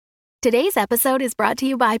Today's episode is brought to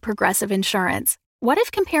you by Progressive Insurance. What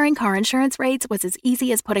if comparing car insurance rates was as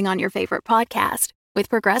easy as putting on your favorite podcast? With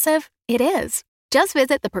Progressive, it is. Just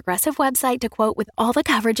visit the Progressive website to quote with all the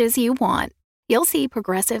coverages you want. You'll see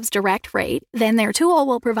Progressive's direct rate, then their tool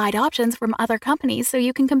will provide options from other companies so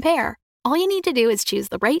you can compare. All you need to do is choose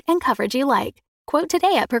the rate and coverage you like. Quote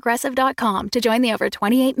today at Progressive.com to join the over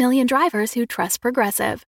 28 million drivers who trust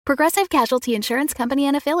Progressive. Progressive Casualty Insurance Company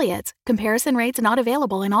and Affiliates. Comparison rates not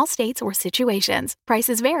available in all states or situations.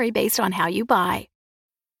 Prices vary based on how you buy.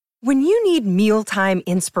 When you need mealtime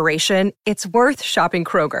inspiration, it's worth shopping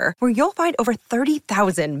Kroger, where you'll find over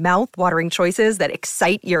 30,000 mouth-watering choices that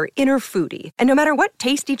excite your inner foodie. And no matter what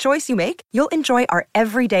tasty choice you make, you'll enjoy our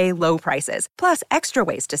everyday low prices, plus extra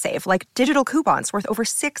ways to save, like digital coupons worth over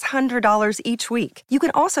 $600 each week. You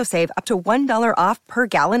can also save up to $1 off per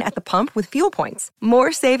gallon at the pump with fuel points.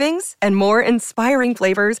 More savings and more inspiring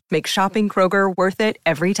flavors make shopping Kroger worth it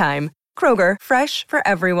every time. Kroger, fresh for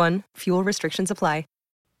everyone. Fuel restrictions apply.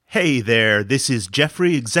 Hey there, this is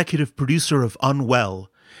Jeffrey, executive producer of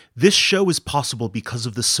Unwell. This show is possible because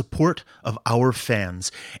of the support of our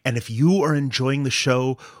fans, and if you are enjoying the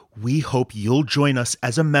show, we hope you'll join us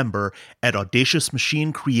as a member at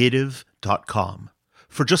audaciousmachinecreative.com.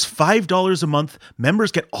 For just $5 a month,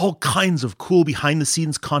 members get all kinds of cool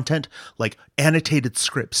behind-the-scenes content like annotated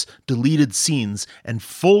scripts, deleted scenes, and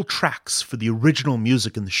full tracks for the original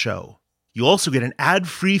music in the show. You'll also get an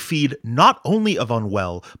ad-free feed not only of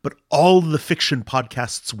Unwell, but all the fiction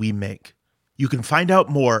podcasts we make. You can find out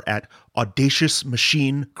more at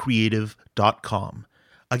audaciousmachinecreative.com.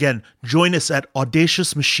 Again, join us at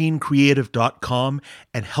audaciousmachinecreative.com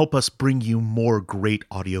and help us bring you more great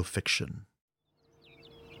audio fiction.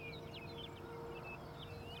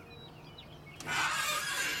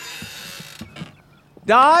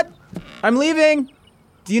 Dot, I'm leaving.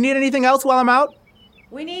 Do you need anything else while I'm out?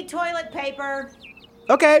 We need toilet paper.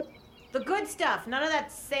 Okay. The good stuff. None of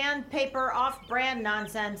that sandpaper off-brand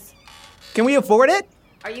nonsense. Can we afford it?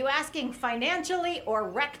 Are you asking financially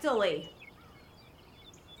or rectally?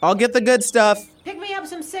 I'll get the good stuff. Pick me up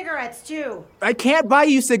some cigarettes, too. I can't buy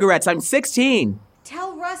you cigarettes. I'm 16.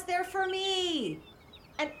 Tell Russ they're for me.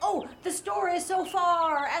 And, oh, the store is so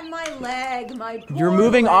far. And my leg, my poor You're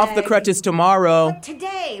moving leg. off the crutches tomorrow. But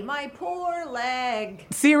today, my poor leg.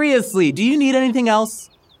 Seriously, do you need anything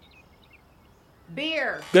else?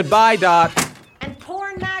 Beer. Goodbye, Dot. And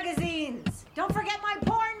porn magazines. Don't forget my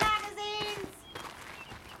porn magazines.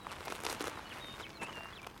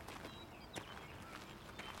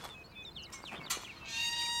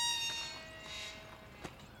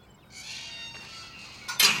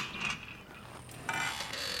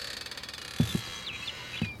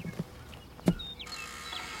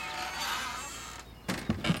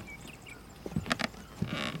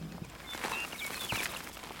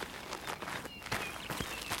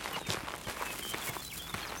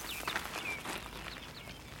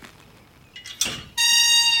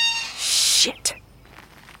 Shit.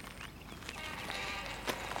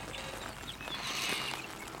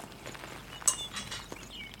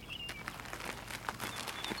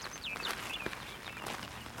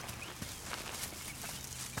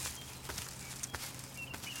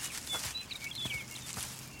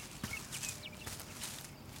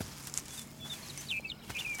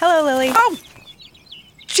 Hello, Lily. Oh!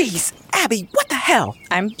 Jeez, Abby, what the hell?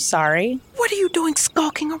 I'm sorry. What are you doing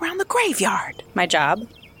skulking around the graveyard? My job.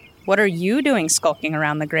 What are you doing skulking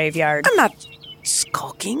around the graveyard? I'm not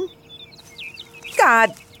skulking.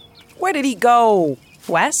 God, where did he go?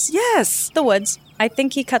 Wes? Yes. The woods. I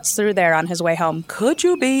think he cuts through there on his way home. Could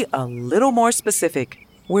you be a little more specific?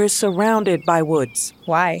 We're surrounded by woods.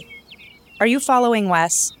 Why? Are you following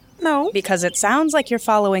Wes? No. Because it sounds like you're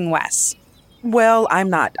following Wes. Well,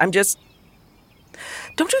 I'm not. I'm just...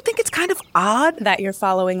 Don't you think it's kind of odd That you're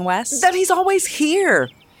following Wes? that he's always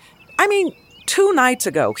here? I mean, 2 nights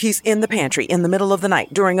ago, he's in the pantry in the middle of the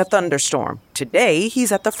night during a thunderstorm. Today,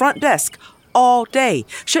 he's at the front desk all day.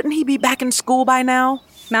 Shouldn't he be back in school by now?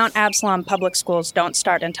 Mount Absalom public schools don't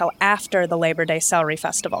start until after the Labor Day Celery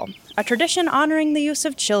Festival, a tradition honoring the use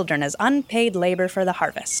of children as unpaid labor for the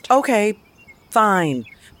harvest. Okay, fine.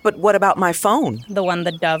 But what about my phone? The one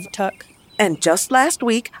the dove took. And just last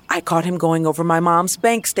week, I caught him going over my mom's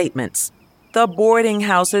bank statements. The boarding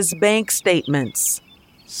house's bank statements.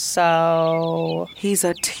 So... He's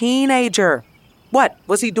a teenager. What,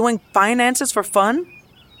 was he doing finances for fun?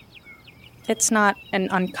 It's not an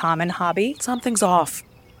uncommon hobby. Something's off.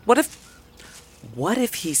 What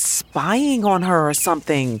if he's spying on her or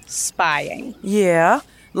something? Spying. Yeah,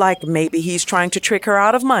 like maybe he's trying to trick her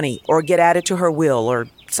out of money or get added to her will or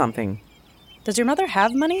something. Does your mother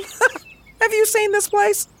have money? Have you seen this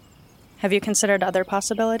place? Have you considered other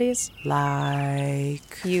possibilities?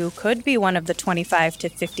 Like... You could be one of the 25 to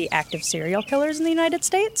 50 active serial killers in the United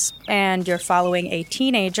States, and you're following a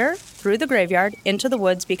teenager through the graveyard into the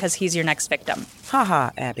woods because he's your next victim.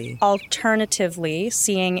 Haha, Abby. Alternatively,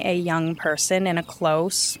 seeing a young person in a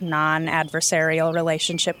close, non-adversarial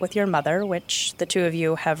relationship with your mother, which the two of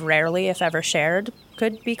you have rarely, if ever, shared,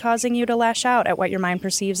 could be causing you to lash out at what your mind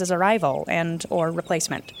perceives as a rival and or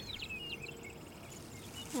replacement.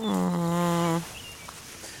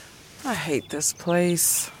 I hate this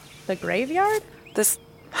place. The graveyard? This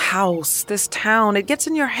house, this town, it gets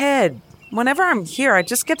in your head. Whenever I'm here, I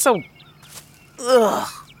just get so... Ugh.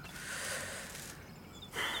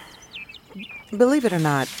 Believe it or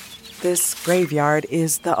not, this graveyard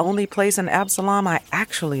is the only place in Absalom I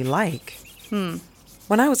actually like.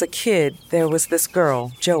 When I was a kid, there was this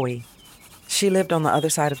girl, Joey. She lived on the other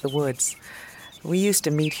side of the woods. We used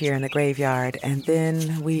to meet here in the graveyard, and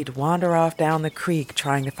then we'd wander off down the creek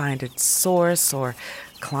trying to find its source or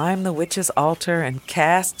climb the witch's altar and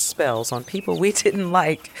cast spells on people we didn't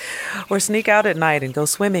like, or sneak out at night and go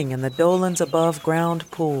swimming in the Dolan's above-ground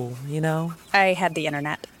pool, you know? I had the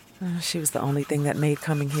internet. She was the only thing that made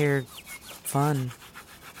coming here fun.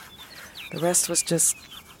 The rest was just...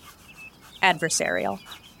 Adversarial.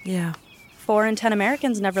 yeah. 4 in 10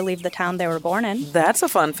 Americans never leave the town they were born in. That's a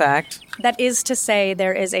fun fact. That is to say,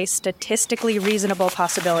 there is a statistically reasonable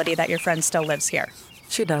possibility that your friend still lives here.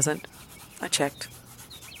 She doesn't. I checked.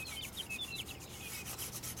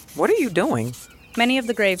 What are you doing? Many of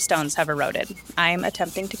the gravestones have eroded. I'm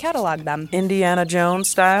attempting to catalog them. Indiana Jones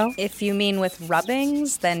style? If you mean with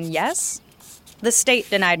rubbings, then yes. The state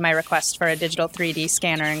denied my request for a digital 3D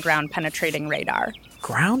scanner and ground-penetrating radar.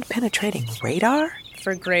 Ground-penetrating radar?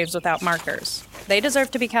 For graves without markers. They deserve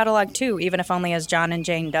to be cataloged too, even if only as John and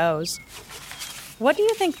Jane Does. What do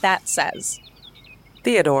you think that says?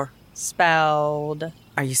 Theodore. Spelled...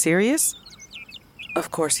 Are you serious? Of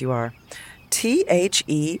course you are.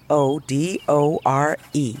 Theodore.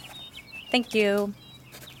 Thank you.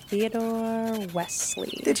 Theodore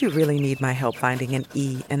Wesley. Did you really need my help finding an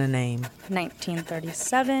E in a name?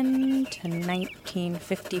 1937 to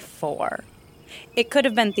 1954. It could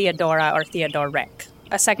have been Theodora or Theodoric.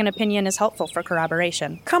 A second opinion is helpful for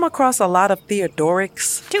corroboration. Come across a lot of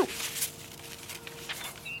Theodorics. 2.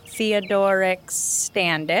 Theodoric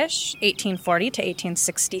Standish, 1840 to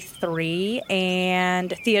 1863,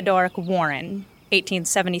 and Theodoric Warren,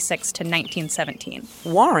 1876 to 1917.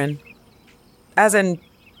 Warren? As in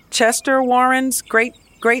Chester Warren's great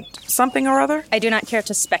something or other? I do not care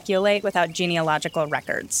to speculate without genealogical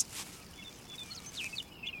records.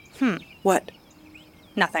 What?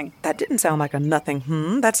 Nothing. That didn't sound like a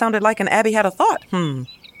nothing. That sounded like an Abby had a thought.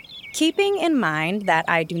 Keeping in mind that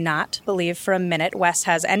I do not believe for a minute Wes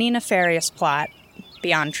has any nefarious plot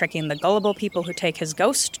beyond tricking the gullible people who take his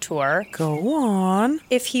ghost tour. Go on.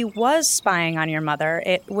 If he was spying on your mother,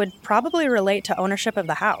 it would probably relate to ownership of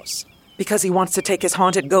the house. Because he wants to take his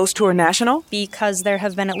haunted ghost tour national? Because there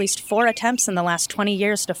have been at least 4 attempts in the last 20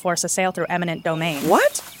 years to force a sale through eminent domain.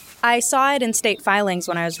 What? I saw it in state filings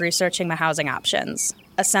when I was researching my housing options.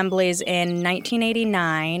 Assemblies in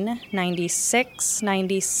 1989, 96,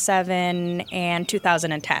 97, and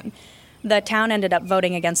 2010. The town ended up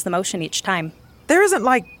voting against the motion each time. There isn't,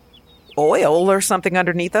 like, oil or something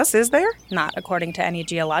underneath us, is there? Not according to any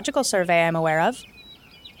geological survey I'm aware of.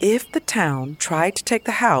 If the town tried to take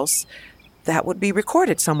the house, that would be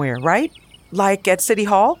recorded somewhere, right? Like at City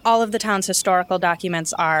Hall? All of the town's historical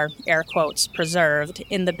documents are, air quotes, preserved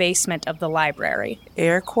in the basement of the library.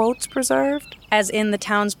 Air quotes preserved? As in the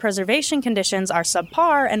town's preservation conditions are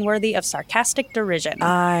subpar and worthy of sarcastic derision.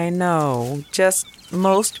 I know. Just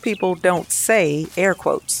most people don't say air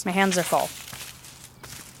quotes. My hands are full.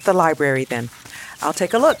 The library, then. I'll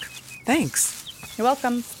take a look. Thanks. You're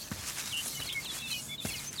welcome.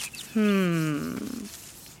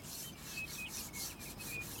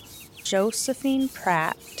 Josephine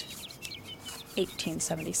Pratt,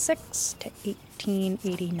 1876 to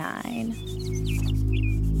 1889.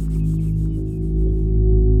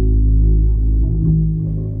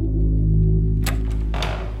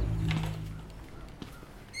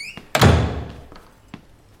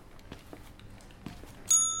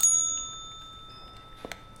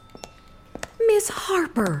 Miss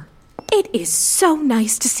Harper, it is so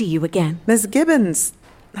nice to see you again. Miss Gibbons,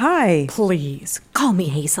 hi. Please, call me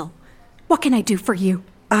Hazel. What can I do for you?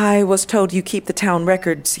 I was told you keep the town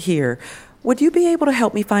records here. Would you be able to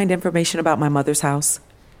help me find information about my mother's house?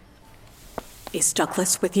 Is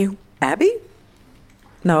Douglas with you? Abby?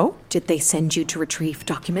 No. Did they send you to retrieve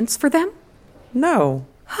documents for them? No.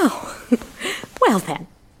 Oh, well then,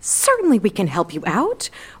 Certainly we can help you out.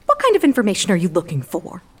 What kind of information are you looking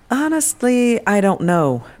for? Honestly, I don't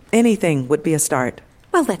know. Anything would be a start.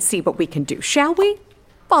 Well, let's see what we can do, shall we?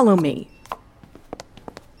 Follow me.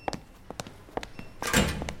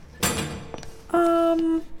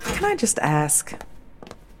 Can I just ask?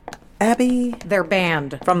 Abby? They're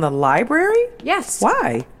banned. From the library? Yes.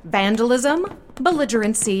 Why? Vandalism,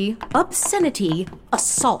 belligerency, obscenity,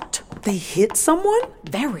 assault. They hit someone?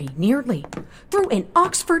 Very nearly. Threw an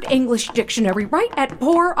Oxford English dictionary right at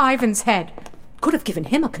poor Ivan's head. Could have given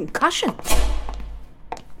him a concussion.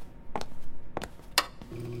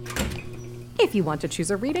 If you want to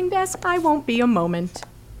choose a reading desk, I won't be a moment.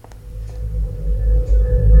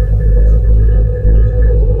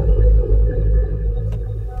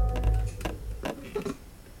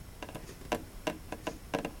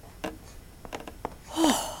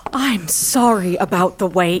 I'm sorry about the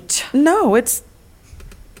wait. No, Is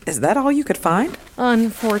that all you could find?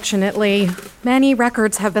 Unfortunately, many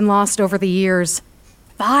records have been lost over the years.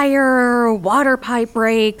 Fire, water pipe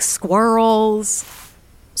breaks, squirrels.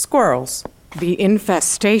 Squirrels. The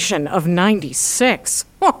infestation of 96.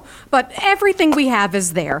 Oh, but everything we have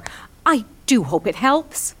is there. I do hope it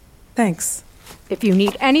helps. Thanks. If you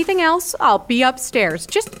need anything else, I'll be upstairs.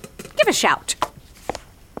 Just give a shout.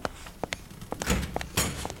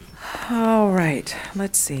 All right,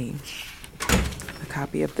 let's see. A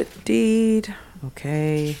copy of the deed.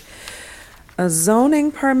 Okay. A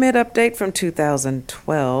zoning permit update from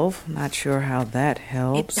 2012. Not sure how that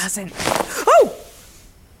helps. It doesn't. Oh!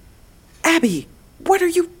 Abby, what are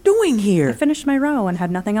you doing I here? finished my row and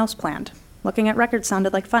had nothing else planned. Looking at records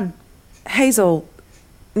sounded like fun. Hazel,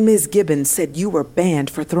 Ms. Gibbons said you were banned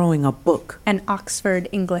for throwing a book. An Oxford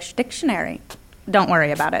English dictionary. Don't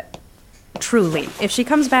worry about it. Truly. If she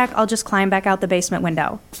comes back, I'll just climb back out the basement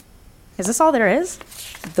window. Is this all there is?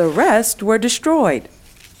 The rest were destroyed.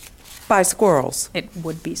 By squirrels. It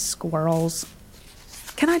would be squirrels.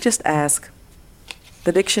 Can I just ask?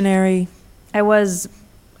 The dictionary? I was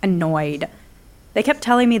annoyed. They kept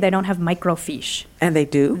telling me they don't have microfiche. And they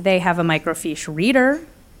do? They have a microfiche reader.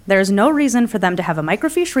 There's no reason for them to have a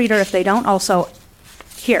microfiche reader if they don't also...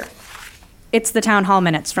 Here. It's the town hall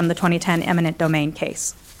minutes from the 2010 eminent domain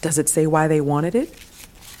case. Does it say why they wanted it?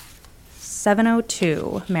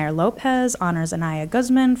 702. Mayor Lopez honors Anaya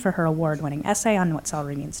Guzman for her award-winning essay on what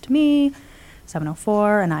celery means to me.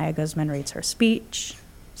 704. Anaya Guzman reads her speech.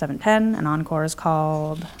 710. An encore is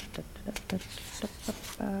called...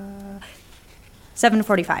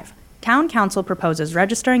 745. Town Council proposes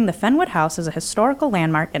registering the Fenwood House as a historical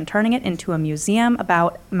landmark and turning it into a museum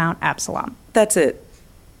about Mount Absalom. That's it.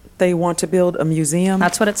 They want to build a museum?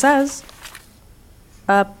 That's what it says.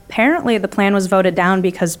 Apparently, the plan was voted down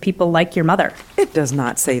because people like your mother. It does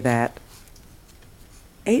not say that.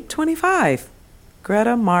 825.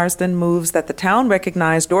 Greta Marsden moves that the town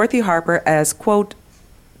recognize Dorothy Harper as, quote,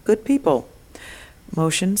 good people.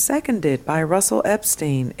 Motion seconded by Russell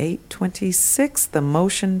Epstein. 826. The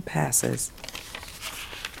motion passes.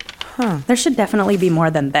 There should definitely be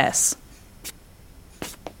more than this.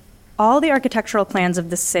 All the architectural plans of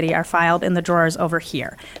this city are filed in the drawers over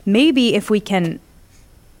here. Maybe if we can...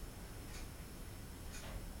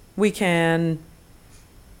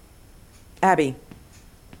 Abby.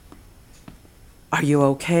 Are you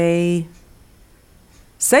okay?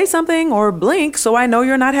 Say something or blink so I know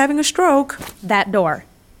you're not having a stroke. That door.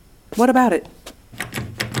 What about it?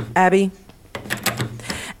 Abby?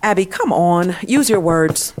 Abby, come on. Use your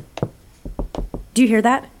words. Do you hear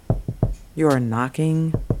that? You're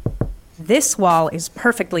knocking. This wall is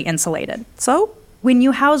perfectly insulated. So? When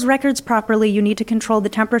you house records properly, you need to control the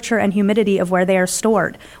temperature and humidity of where they are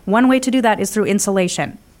stored. One way to do that is through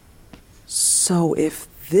insulation. So if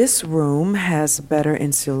this room has better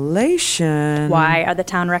insulation... Why are the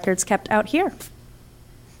town records kept out here?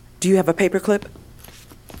 Do you have a paperclip?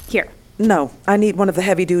 Here. No, I need one of the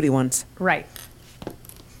heavy-duty ones. Right.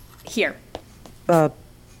 Here.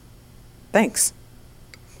 Thanks.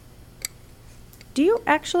 Do you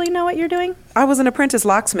actually know what you're doing? I was an apprentice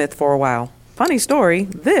locksmith for a while. Funny story,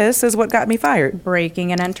 this is what got me fired.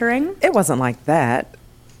 Breaking and entering? It wasn't like that.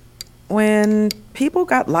 When people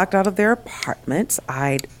got locked out of their apartments,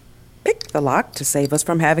 I'd pick the lock to save us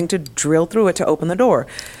from having to drill through it to open the door,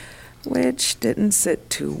 which didn't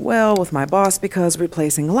sit too well with my boss because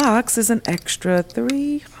replacing locks is an extra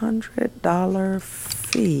 $300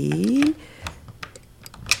 fee.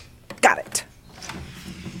 Got it.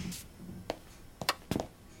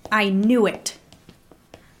 I knew it.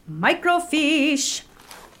 Microfiche.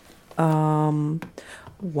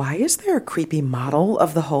 Why is there a creepy model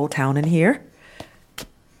of the whole town in here?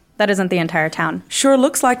 That isn't the entire town. Sure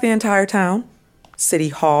looks like the entire town. City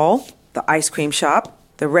Hall, the ice cream shop,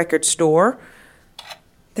 the record store.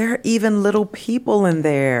 There are even little people in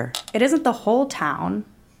there. It isn't the whole town.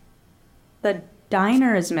 The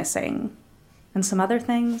diner is missing. And some other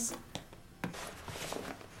things.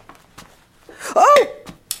 Oh!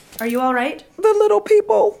 Are you all right? The little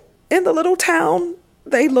people in the little town.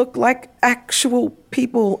 They look like actual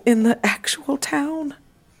people in the actual town.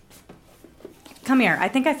 Come here. I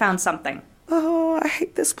think I found something. Oh, I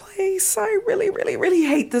hate this place. I really, really, really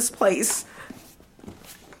hate this place.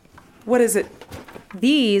 What is it?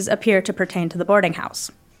 These appear to pertain to the boarding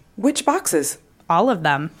house. Which boxes? All of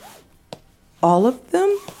them. All of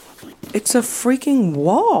them? It's a freaking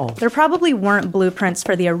wall. There probably weren't blueprints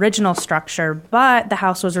for the original structure, but the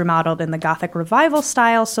house was remodeled in the Gothic Revival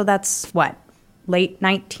style, so that's, what, late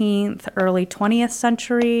 19th, early 20th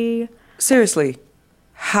century? Seriously,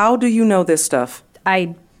 how do you know this stuff?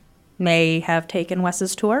 I may have taken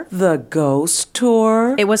Wes's tour. The ghost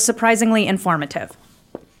tour? It was surprisingly informative.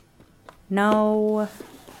 No.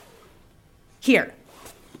 Here.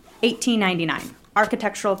 1899.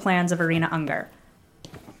 Architectural plans of Irina Unger.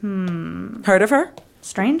 Heard of her?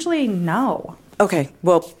 Strangely, no. Okay,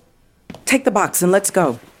 well, take the box and let's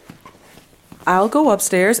go. I'll go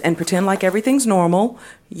upstairs and pretend like everything's normal.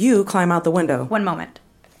 You climb out the window. One moment.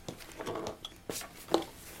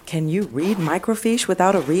 Can you read microfiche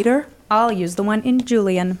without a reader? I'll use the one in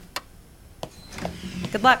Julian.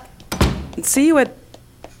 Good luck. See you at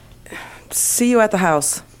the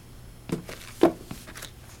house.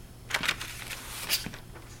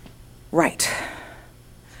 Right.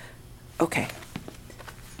 Okay.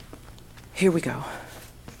 Here we go.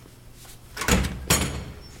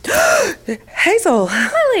 Hazel!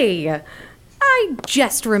 Lily! I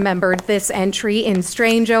just remembered this entry in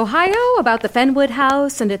Strange, Ohio about the Fenwood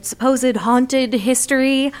House and its supposed haunted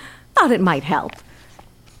history. Thought it might help.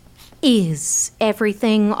 Is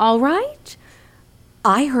everything all right?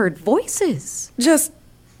 I heard voices. Just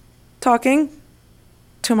talking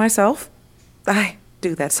to myself. I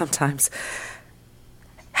do that sometimes.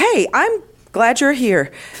 Hey, I'm glad you're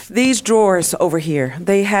here. These drawers over here,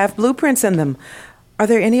 they have blueprints in them. Are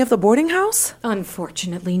there any of the boarding house?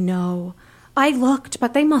 Unfortunately, no. I looked,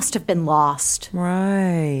 but they must have been lost.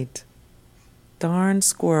 Right. Darn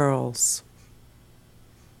squirrels.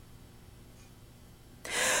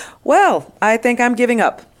 Well, I think I'm giving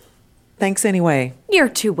up. Thanks anyway. You're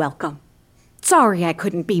too welcome. Sorry I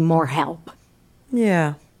couldn't be more help.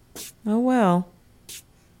 Yeah. Oh well.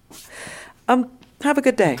 Have a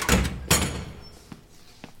good day.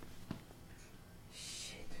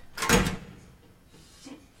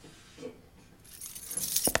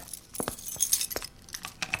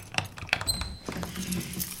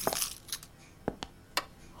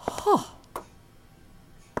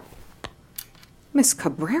 Miss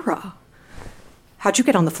Cabrera, how'd you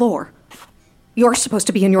get on the floor? You're supposed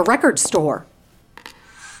to be in your record store.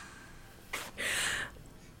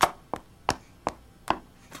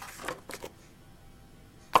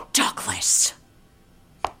 Douglas.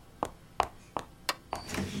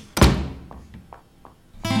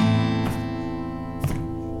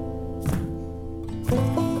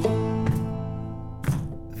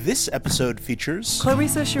 This episode features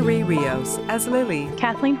Clarissa Cherie Rios as Lily.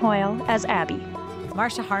 Kathleen Hoyle as Abby.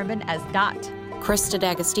 Marsha Harmon as Dot. Krista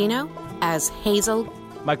D'Agostino as Hazel.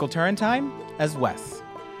 Michael Turrentine as Wes.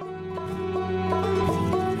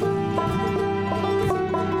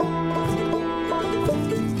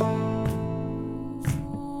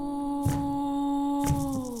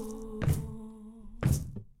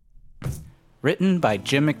 Written by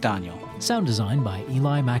Jim McDaniel. Sound design by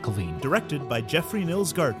Eli McElveen. Directed by Jeffrey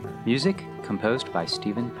Nils Gardner. Music composed by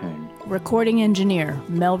Stephen Poon. Recording engineer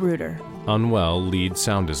Mel Reuter. Unwell lead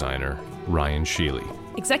sound designer Ryan Sheely.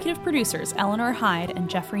 Executive producers Eleanor Hyde and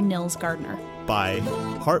Jeffrey Nils Gardner. By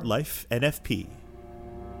HeartLife NFP.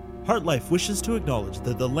 HeartLife wishes to acknowledge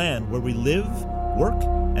that the land where we live, work,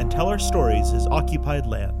 and tell our stories is occupied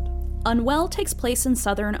land. Unwell takes place in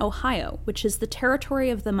southern Ohio, which is the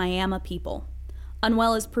territory of the Miami people.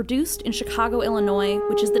 Unwell is produced in Chicago, Illinois,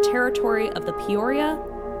 which is the territory of the Peoria,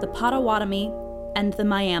 the Potawatomi, and the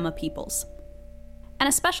Miami peoples. And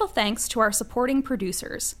a special thanks to our supporting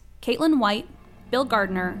producers, Caitlin White, Bill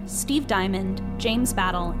Gardner, Steve Diamond, James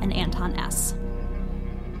Battle, and Anton S.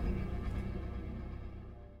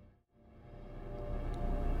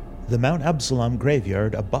 The Mount Absalom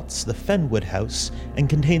graveyard abuts the Fenwood House and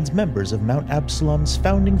contains members of Mount Absalom's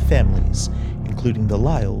founding families, including the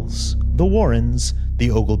Lyles, the Warrens, the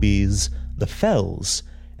Oglebys, the Fells,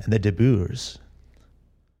 and the De Boers.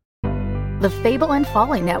 The Fable and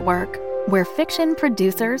Folly Network, where fiction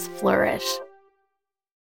producers flourish.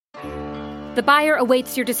 The buyer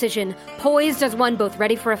awaits your decision, poised as one both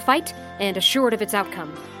ready for a fight and assured of its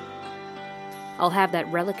outcome. I'll have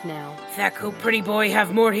that relic now. Thaku, pretty boy,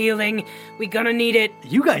 have more healing. We gonna need it.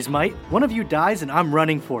 You guys might. One of you dies and I'm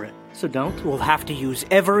running for it. So don't. We'll have to use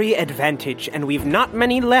every advantage, and we've not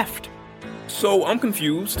many left. So, I'm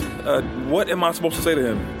confused. What am I supposed to say to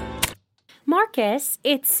him? Marcus,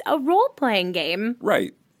 it's a role-playing game.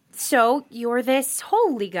 Right. So, you're this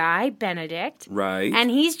holy guy, Benedict. Right.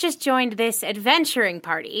 And he's just joined this adventuring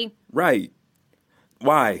party. Right.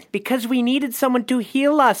 Why? Because we needed someone to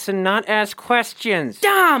heal us and not ask questions.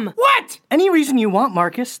 Dumb! What? Any reason you want,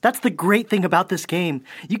 Marcus. That's the great thing about this game.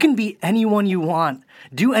 You can be anyone you want.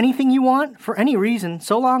 Do anything you want, for any reason,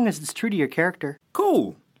 so long as it's true to your character.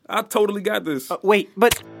 Cool. I totally got this. Wait,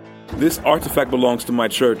 but... This artifact belongs to my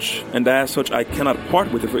church, and as such, I cannot part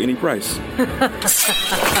with it for any price.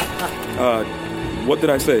 What did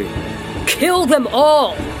I say? Kill them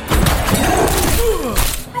all!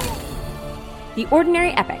 The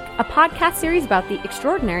Ordinary Epic, a podcast series about the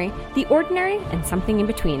extraordinary, the ordinary, and something in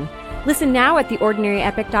between. Listen now at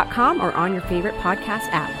theordinaryepic.com or on your favorite podcast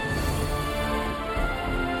app.